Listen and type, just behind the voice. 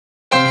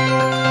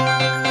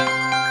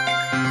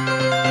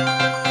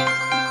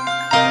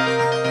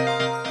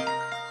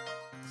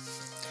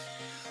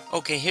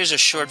Okay, here's a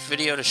short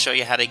video to show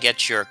you how to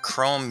get your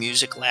Chrome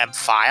Music Lab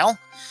file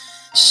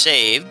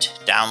saved,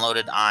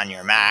 downloaded on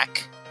your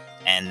Mac,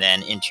 and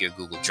then into your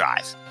Google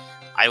Drive.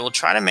 I will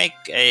try to make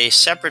a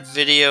separate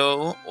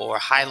video or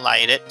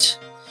highlight it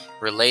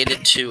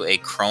related to a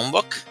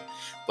Chromebook,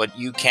 but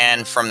you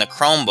can, from the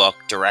Chromebook,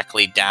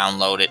 directly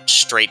download it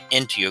straight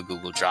into your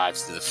Google Drive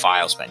through the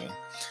Files menu.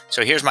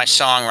 So here's my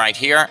song right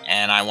here,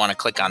 and I want to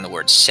click on the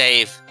word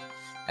Save,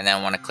 and then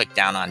I want to click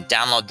down on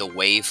Download the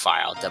WAV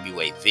file,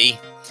 W-A-V.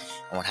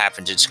 And what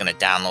happens, it's going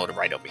to download it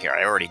right over here.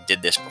 I already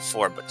did this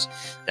before, but it's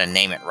going to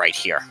name it right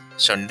here.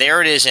 So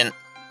there it is in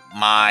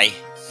my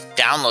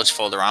Downloads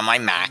folder on my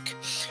Mac.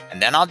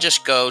 And then I'll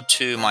just go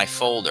to my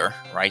folder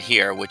right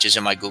here, which is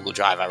in my Google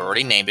Drive. I've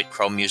already named it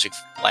Chrome Music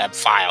Lab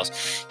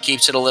Files.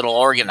 Keeps it a little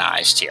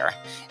organized here.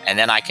 And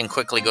then I can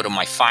quickly go to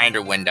my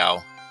Finder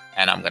window,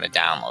 and I'm going to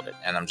download it.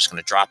 And I'm just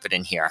going to drop it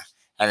in here,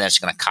 and then it's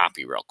going to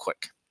copy real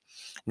quick.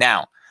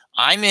 Now,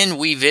 I'm in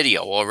WeVideo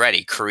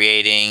already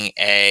creating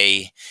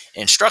a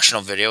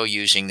instructional video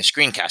using the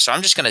screencast. So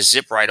I'm just going to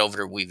zip right over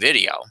to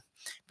WeVideo,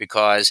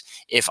 because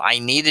if I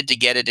needed to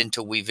get it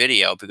into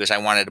WeVideo because I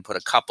wanted to put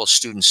a couple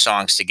student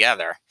songs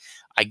together,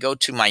 I go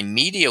to my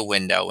media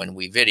window in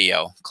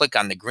WeVideo, click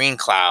on the green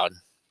cloud,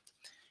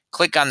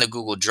 click on the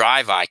Google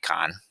Drive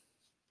icon.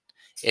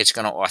 It's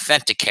going to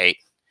authenticate,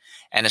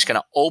 and it's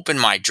going to open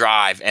my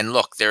drive. And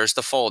look, there's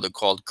the folder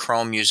called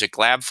Chrome Music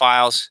Lab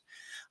Files.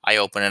 I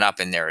open it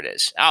up, and there it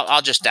is.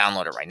 I'll just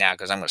download it right now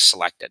because I'm going to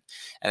select it.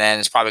 And then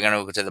it's probably going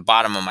to go to the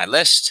bottom of my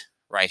list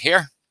right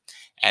here.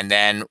 And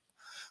then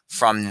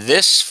from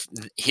this,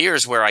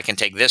 here's where I can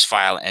take this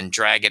file and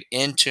drag it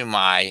into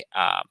my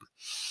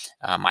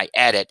my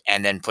edit,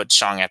 and then put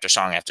song after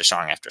song after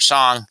song after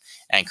song,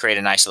 and create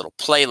a nice little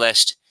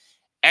playlist.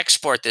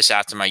 Export this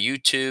out to my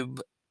YouTube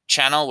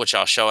channel, which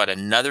I'll show at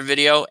another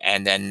video.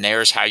 And then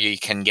there's how you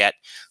can get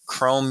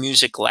Chrome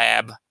Music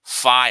Lab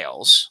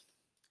files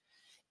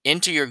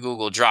into your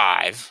Google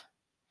Drive,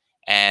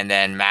 and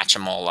then match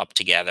them all up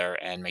together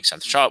and make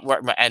something. So,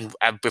 and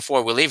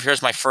before we leave,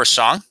 here's my first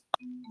song.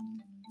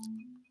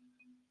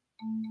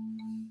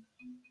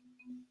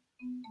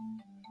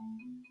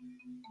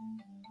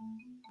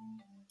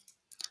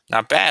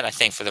 Not bad, I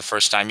think, for the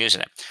first time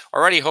using it.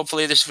 Alrighty,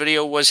 hopefully this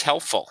video was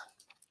helpful.